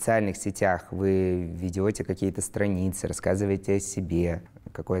 В социальных сетях вы ведете какие-то страницы, рассказываете о себе.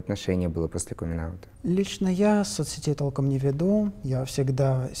 Какое отношение было после камин-аута? Лично я соцсетей толком не веду. Я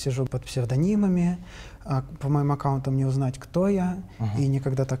всегда сижу под псевдонимами. По моим аккаунтам не узнать, кто я. И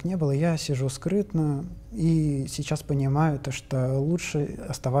никогда так не было. Я сижу скрытно. И сейчас понимаю, то, что лучше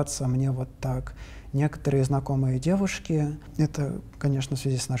оставаться мне вот так. Некоторые знакомые девушки, это, конечно, в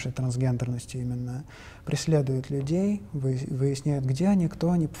связи с нашей трансгендерностью именно, преследуют людей, выясняют, где они,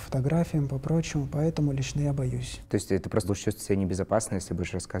 кто они, по фотографиям, по прочему, поэтому лично я боюсь. То есть ты просто будешь чувствовать себя небезопасно, если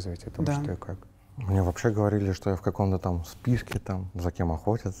будешь рассказывать о том, Да. что и как? Мне вообще говорили, что я в каком-то там списке, там, за кем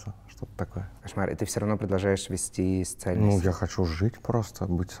охотятся, что-то такое. Кошмар. И ты все равно продолжаешь вести социальные Ну, сети? я хочу жить просто,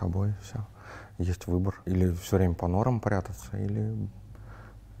 быть собой, все. Есть выбор. Или все время по норам прятаться, или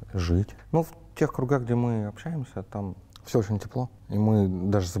жить. Ну, в тех кругах, где мы общаемся, там все очень тепло. И мы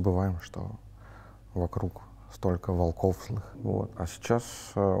даже забываем, что вокруг столько волков злых. Вот. А сейчас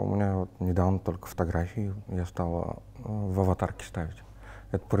у меня вот недавно только фотографии я стала в аватарке ставить.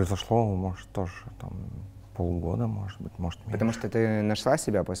 Это произошло, может, тоже там полгода, может быть, может, меньше. Потому что ты нашла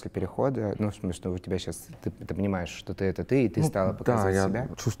себя после перехода, ну, в смысле, что у тебя сейчас, ты понимаешь, что ты это ты, и ты стала показывать да, себя?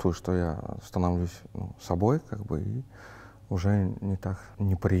 я чувствую, что я становлюсь собой, как бы, и уже не так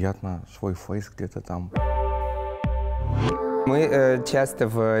неприятно свой фейс где-то там. Мы часто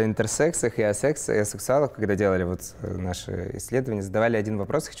в интерсексах и асексуалах, когда делали вот наши исследования, задавали один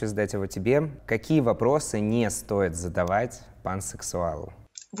вопрос, хочу задать его тебе. Какие вопросы не стоит задавать пансексуалу?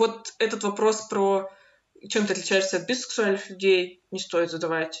 Вот этот вопрос про чем ты отличаешься от бисексуальных людей, не стоит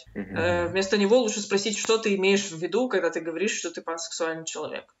задавать. Вместо него лучше спросить, что ты имеешь в виду, когда ты говоришь, что ты пансексуальный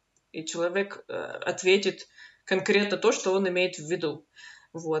человек. И человек ответит конкретно то, что он имеет в виду.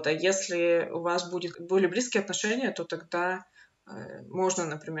 Вот. А если у вас будут более близкие отношения, то тогда можно,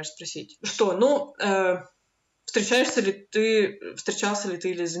 например, спросить, что, встречался ли ты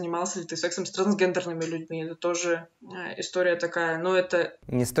или занимался ли ты сексом с трансгендерными людьми? Это тоже история такая, но это...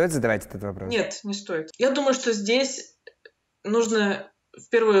 Не стоит задавать этот вопрос? Нет, не стоит. Я думаю, что здесь нужно в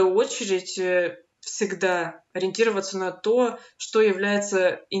первую очередь всегда ориентироваться на то, что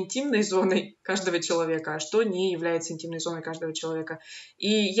является интимной зоной каждого человека, а что не является интимной зоной каждого человека. И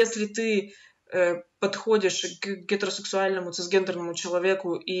если ты подходишь к гетеросексуальному, цисгендерному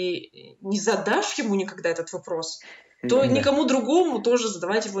человеку и не задашь ему никогда этот вопрос, то никому другому тоже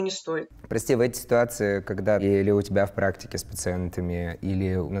задавать его не стоит. Прости, в этой ситуации, когда или у тебя в практике с пациентами,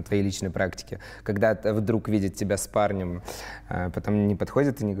 или на твоей личной практике, когда вдруг видят тебя с парнем, потом не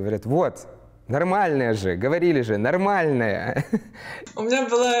подходят и не говорят, вот, Нормальная же, говорили же, нормальная. У меня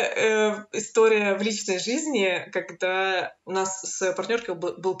была история в личной жизни, когда у нас с партнеркой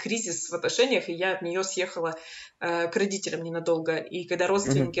был кризис в отношениях, и я от нее съехала к родителям ненадолго. И когда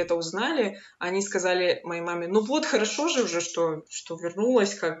родственники это узнали, они сказали моей маме: ну вот, хорошо же уже, что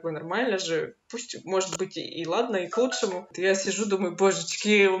вернулась, как бы нормально же, пусть, может быть, и ладно, и к лучшему. Я сижу, думаю: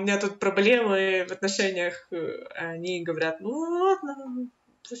 божечки, у меня тут проблемы в отношениях. Они говорят: ну ладно,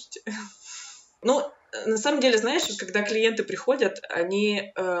 пусть... Ну, на самом деле, знаешь, когда клиенты приходят,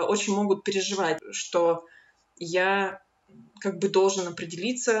 они очень могут переживать, что я как бы должен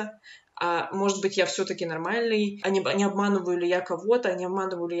определиться, а может быть, я все-таки нормальный, а не обманываю ли я кого-то, а не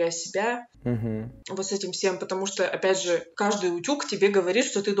обманываю ли я себя вот с этим всем, потому что, опять же, каждый утюг тебе говорит,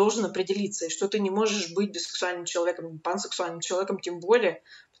 что ты должен определиться, и что ты не можешь быть бисексуальным человеком, пансексуальным человеком тем более,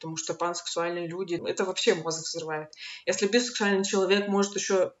 потому что пансексуальные люди, это вообще мозг взрывает. Если бисексуальный человек может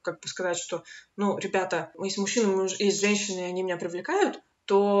еще как бы сказать, что, ну, ребята, мы есть мужчины, мы есть женщины, и они меня привлекают,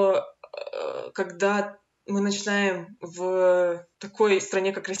 то когда мы начинаем в такой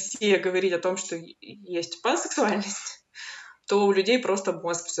стране, как Россия, говорить о том, что есть пансексуальность, то у людей просто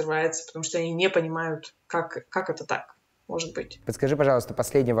мозг взрывается, потому что они не понимают, как это так может быть. Подскажи, пожалуйста,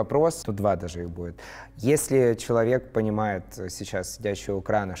 последний вопрос, тут два даже их будет. Если человек понимает сейчас, сидящий у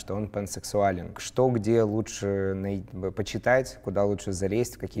экрана, что он пансексуален, что, где лучше почитать, куда лучше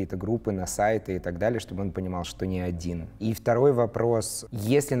залезть, в какие-то группы, на сайты и так далее, чтобы он понимал, что не один? И второй вопрос.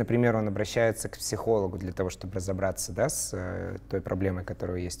 Если, например, он обращается к психологу для того, чтобы разобраться, да, с той проблемой,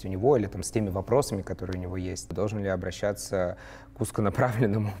 которая есть у него, или там, с теми вопросами, которые у него есть, должен ли обращаться к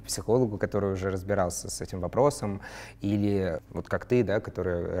узконаправленному психологу, который уже разбирался с этим вопросом, или вот как ты, да,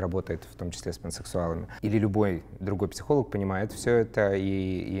 который работает в том числе с пансексуалами, или любой другой психолог понимает все это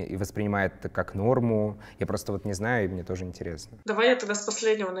и воспринимает это как норму. Я просто вот не знаю, и мне тоже интересно. Давай я тогда с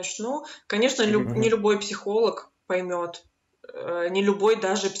последнего начну. Конечно, не любой психолог поймет, не любой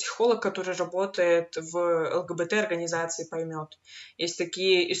даже психолог, который работает в ЛГБТ-организации, поймет. Есть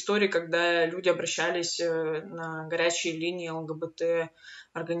такие истории, когда люди обращались на горячие линии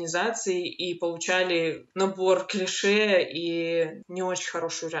ЛГБТ-организаций и получали набор клише и не очень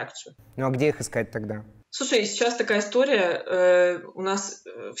хорошую реакцию. Ну а где их искать тогда? Слушай, сейчас такая история. У нас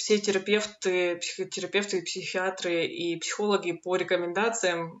все терапевты, психотерапевты, психиатры и психологи по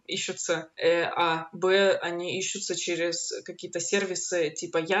рекомендациям ищутся. Б, они ищутся через какие-то сервисы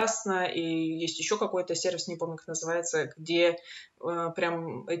типа Ясно, и есть еще какой-то сервис, не помню, как называется, где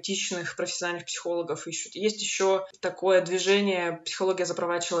прям этичных профессиональных психологов ищут. Есть еще такое движение «Психология за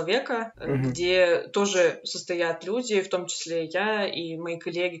права человека», где тоже состоят люди, в том числе я и мои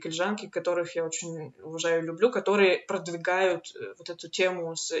коллеги, коллежанки, которых я очень уважаю и люблю, которые продвигают вот эту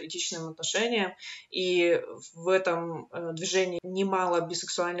тему с этичным отношением. И в этом движении немало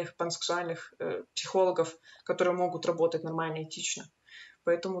бисексуальных, пансексуальных психологов, которые могут работать нормально, этично.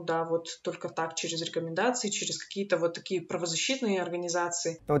 Поэтому, да, вот только так, через рекомендации, через какие-то вот такие правозащитные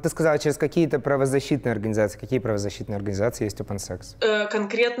организации. Ну, вот ты сказала, через какие-то правозащитные организации. Какие правозащитные организации есть у пансекс?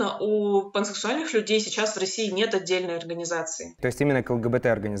 Конкретно у пансексуальных людей сейчас в России нет отдельной организации. То есть именно к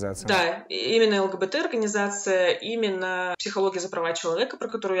ЛГБТ-организациям? Да, именно ЛГБТ-организация, именно «Психология за права человека», про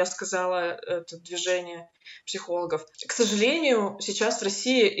которую я сказала, это движение психологов. К сожалению, сейчас в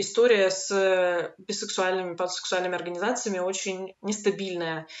России история с бисексуальными, пансексуальными организациями очень нестабильная.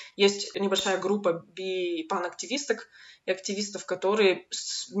 Есть небольшая группа би- и пан-активисток и активистов, которые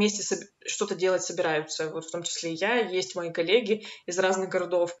вместе что-то делать собираются. Вот в том числе и я, есть мои коллеги из разных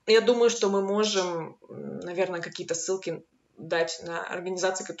городов. Я думаю, что мы можем, наверное, какие-то ссылки дать на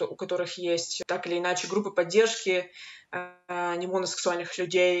организации, у которых есть так или иначе группы поддержки немоносексуальных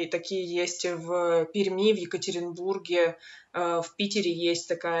людей. Такие есть в Перми, в Екатеринбурге, в Питере есть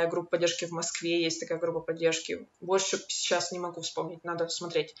такая группа поддержки, в Москве есть такая группа поддержки. Больше сейчас не могу вспомнить, надо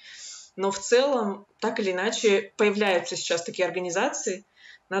смотреть. Но в целом, так или иначе, появляются сейчас такие организации.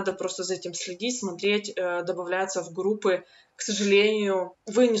 Надо просто за этим следить, смотреть, добавляться в группы. К сожалению,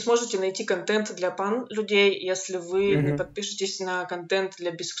 вы не сможете найти контент для пан-людей, если вы не подпишетесь на контент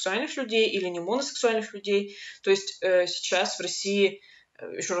для бисексуальных людей или не моносексуальных людей. То есть сейчас в России,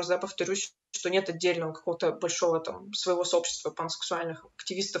 еще раз повторюсь, что нет отдельного какого-то большого там своего сообщества пансексуальных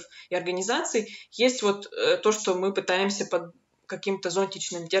активистов и организаций. Есть вот то, что мы пытаемся под каким-то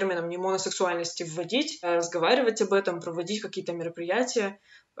зонтичным термином немоносексуальности вводить, разговаривать об этом, проводить какие-то мероприятия.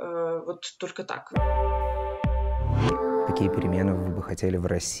 Вот только так. Какие перемены вы бы хотели в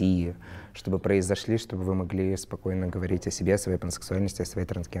России, чтобы произошли, чтобы вы могли спокойно говорить о себе, о своей пансексуальности, о своей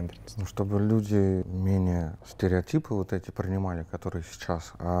трансгендерности? Ну, чтобы люди менее стереотипы вот эти принимали, которые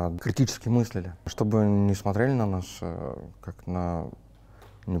сейчас, а критически мыслили. Чтобы не смотрели на нас как на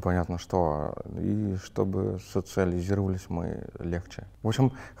непонятно что, и чтобы социализировались мы легче. В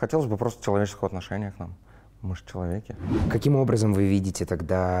общем, хотелось бы просто человеческого отношения к нам. Мы же человеки. Каким образом вы видите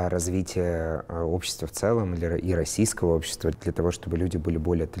тогда развитие общества в целом и российского общества для того, чтобы люди были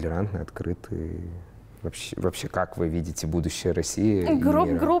более толерантны, открыты? Вообще как вы видите будущее России?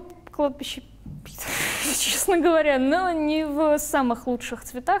 Гроб, кладбище, честно говоря, но не в самых лучших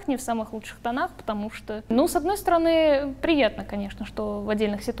цветах, не в самых лучших тонах, потому что, ну, с одной стороны, приятно, конечно, что в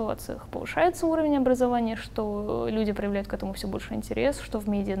отдельных ситуациях повышается уровень образования, что люди проявляют к этому все больше интерес, что в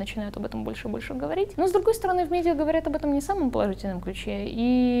медиа начинают об этом больше и больше говорить. Но, с другой стороны, в медиа говорят об этом не в самом положительном ключе.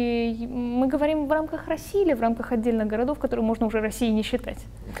 И мы говорим в рамках России или в рамках отдельных городов, которые можно уже Россией не считать.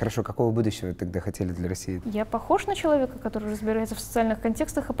 Хорошо, какого будущего вы тогда хотели для России? Я похож на человека, который разбирается в социальных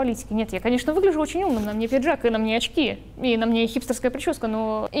контекстах и политике. Нет, я, конечно, выгляжу очень умным, на мне пиджак, и на мне очки, и на мне хипстерская прическа,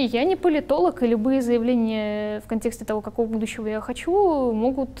 но и я не политолог, и любые заявления в контексте того, какого будущего я хочу,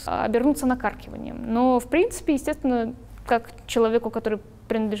 могут обернуться накаркиванием. Но, в принципе, естественно, как человеку, который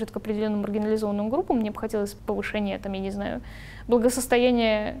принадлежит к определенным маргинализованным группам, мне бы хотелось повышения, там, я не знаю,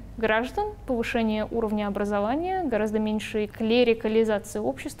 благосостояния граждан, повышения уровня образования, гораздо меньшей клерикализации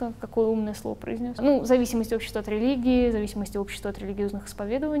общества, какое умное слово произнес. Ну, зависимости общества от религии, зависимости общества от религиозных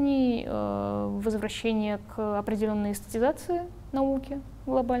исповедований, возвращение к определенной эстетизации науки,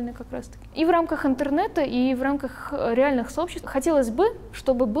 глобальной как раз-таки. И в рамках интернета, и в рамках реальных сообществ хотелось бы,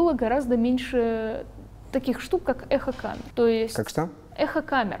 чтобы было гораздо меньше таких штук, как эхокамер. То есть... Как что?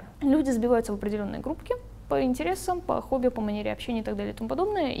 Эхокамер. Люди сбиваются в определенные группки по интересам, по хобби, по манере общения и так далее и тому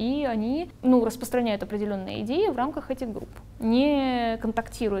подобное, и они, ну, распространяют определенные идеи в рамках этих групп, не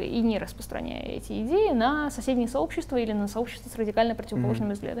контактируя и не распространяя эти идеи на соседние сообщества или на сообщества с радикально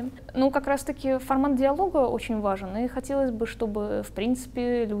противоположными взглядами. Ну, как раз-таки формат диалога очень важен, и хотелось бы, чтобы, в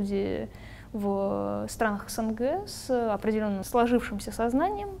принципе, люди в странах СНГ с определенным сложившимся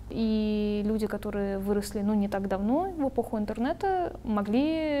сознанием, и люди, которые выросли, ну, не так давно, в эпоху интернета,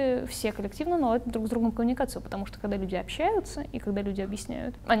 могли все коллективно наладить друг с другом коммуникацию, потому что когда люди общаются и когда люди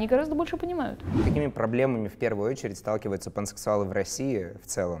объясняют, они гораздо больше понимают. Какими проблемами в первую очередь сталкиваются пансексуалы в России в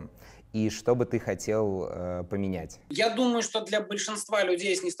целом? И что бы ты хотел поменять? Я думаю, что для большинства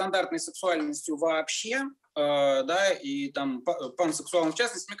людей с нестандартной сексуальностью вообще, да, и там пансексуалам в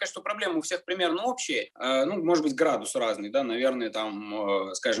частности, мне кажется, что проблемы у всех примерно общие. Ну, может быть, градус разный, да, наверное,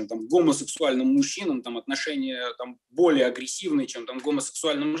 там, скажем, там, гомосексуальным мужчинам там отношения там более агрессивные, чем там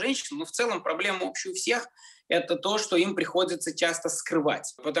гомосексуальным женщинам, но в целом проблема общая у всех. Это то, что им приходится часто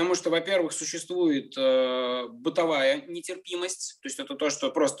скрывать. Потому что, во-первых, существует бытовая нетерпимость, то есть это то, что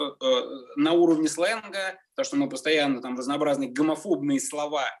просто на уровне сленга, то, что мы постоянно там разнообразные гомофобные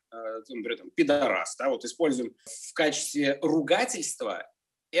слова, например, там, пидорас, да, вот используем в качестве ругательства,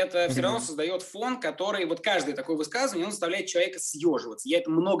 это все равно создает фон, который, вот каждое такое высказывание, он заставляет человека съеживаться. Я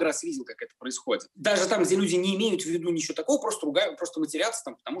это много раз видел, как это происходит. Даже там, где люди не имеют в виду ничего такого, просто ругают, просто матерятся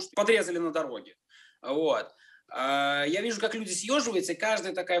там, потому что подрезали на дороге. Вот. Я вижу, как люди съеживаются, и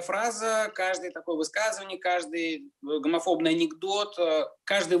каждая такая фраза, каждое такое высказывание, каждый гомофобный анекдот,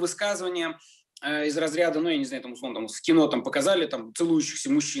 каждое высказывание из разряда, ну, я не знаю, там, условно, там, в кино там показали там целующихся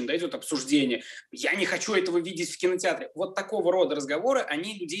мужчин, да, идет обсуждение. Я не хочу этого видеть в кинотеатре. Вот такого рода разговоры,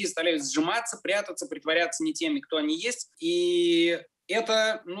 они людей заставляют сжиматься, прятаться, притворяться не теми, кто они есть. И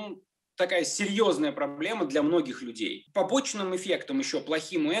это, ну, такая серьезная проблема для многих людей. Побочным эффектом еще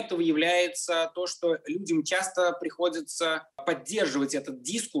плохим у этого является то, что людям часто приходится поддерживать этот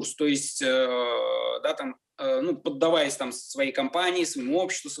дискурс, то есть, да, там, ну, поддаваясь там своей компании, своему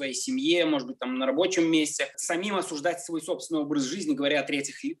обществу, своей семье, может быть, там на рабочем месте, самим осуждать свой собственный образ жизни, говоря о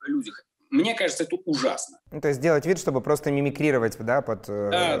третьих людях. Мне кажется, это ужасно. Ну, то есть делать вид, чтобы просто мимикрировать, да, под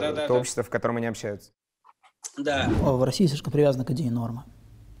то общество, в котором они общаются. Да. В России слишком привязаны к идее нормы.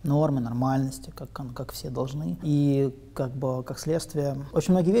 Нормы, нормальности, как все должны. И как следствие,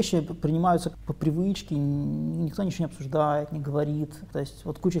 очень многие вещи принимаются по привычке, никто ничего не обсуждает, не говорит. То есть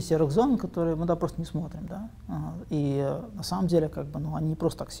вот куча серых зон, которые мы просто не смотрим, да. И на самом деле они не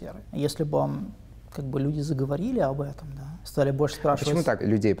просто так серые. Если бы люди заговорили об этом, да, стали больше спрашивать. Почему так?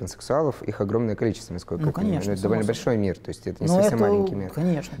 Людей пансексуалов, их огромное количество, насколько я понимаю. Конечно, это довольно большой мир, то есть это не совсем маленький мир.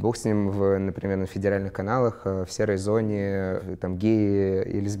 Конечно. Бог с ним, например, на федеральных каналах, в серой зоне, там, геи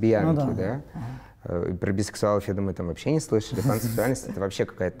и лесбиянки, да? Про бисексуалов, я думаю, там вообще не слышали. Пансексуальность — это вообще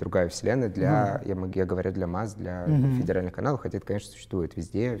какая-то другая вселенная для, я говорю, для масс, для федеральных каналов, хотя это, конечно, существует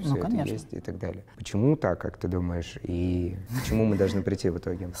везде, все это есть и так далее. Почему так, как ты думаешь, и к чему мы должны прийти в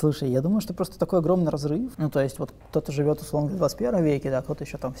итоге? Слушай, я думаю, что просто такой огромный разрыв. Ну, то есть вот кто-то живет, условно, в 21 веке, да, кто-то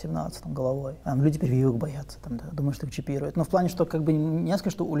еще там в 17-м головой. Люди прививок боятся, там, да, думают, что их чипируют. Но в плане, что как бы не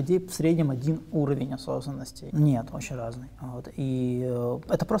сказать, что у людей в среднем один уровень осознанности. Нет, очень разный. Вот. И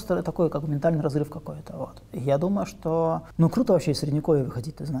это просто такой как бы ментальный разрыв какой-то. Вот. Я думаю, что круто вообще из средневековья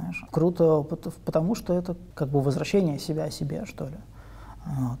выходить, ты знаешь. Круто, потому что это как бы возвращение себя о себе, что ли.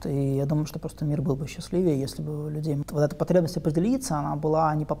 Вот. И я думаю, что просто мир был бы счастливее, если бы у людей вот эта потребность определиться, она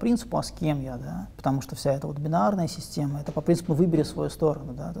была не по принципу «а с кем я?», да? Потому что вся эта вот бинарная система, это по принципу «выбери свою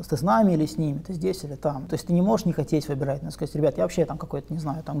сторону», да? То есть ты с нами или с ними, ты здесь или там. То есть ты не можешь не хотеть выбирать, надо сказать: ребят, я вообще там какой-то, не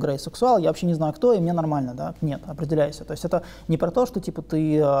знаю, там грей-сексуал, я вообще не знаю кто, и мне нормально, да? Нет, определяйся. То есть это не про то, что типа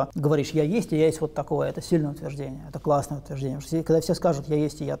ты говоришь «я есть, и я есть вот такое», это сильное утверждение, это классное утверждение. Потому что когда все скажут «я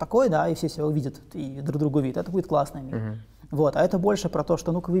есть, и я такой», да, и все себя увидят и друг друга видят, это будет классный мир. Вот, а это больше про то,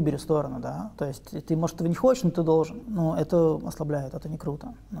 что ну-ка выбери сторону, да, то есть ты, может, этого не хочешь, но ты должен, но это ослабляет, это не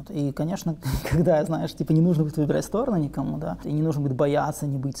круто. Вот. И, конечно, когда, знаешь, типа не нужно будет выбирать сторону никому, да, и не нужно будет бояться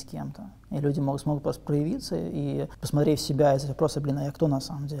не быть с кем-то, и люди смогут просто проявиться и посмотреть в себя и задать вопросы: блин, а я кто на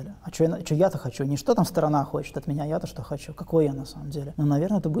самом деле? А что я-то хочу? Не что там сторона хочет от меня, я-то что хочу, какой я на самом деле? Ну,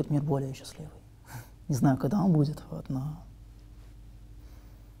 наверное, это будет мир более счастливый. Не знаю, когда он будет, вот, но...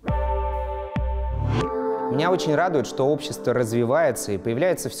 Меня очень радует, что общество развивается и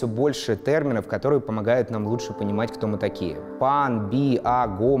появляется все больше терминов, которые помогают нам лучше понимать, кто мы такие. Пан, би,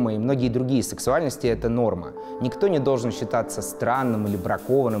 гомо и многие другие сексуальности — это норма. Никто не должен считаться странным или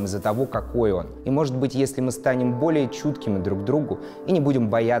бракованным из-за того, какой он. И может быть, если мы станем более чуткими друг к другу и не будем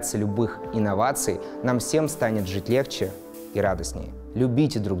бояться любых инноваций, нам всем станет жить легче и радостнее.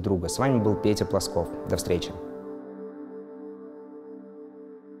 Любите друг друга. С вами был Петя Плосков. До встречи.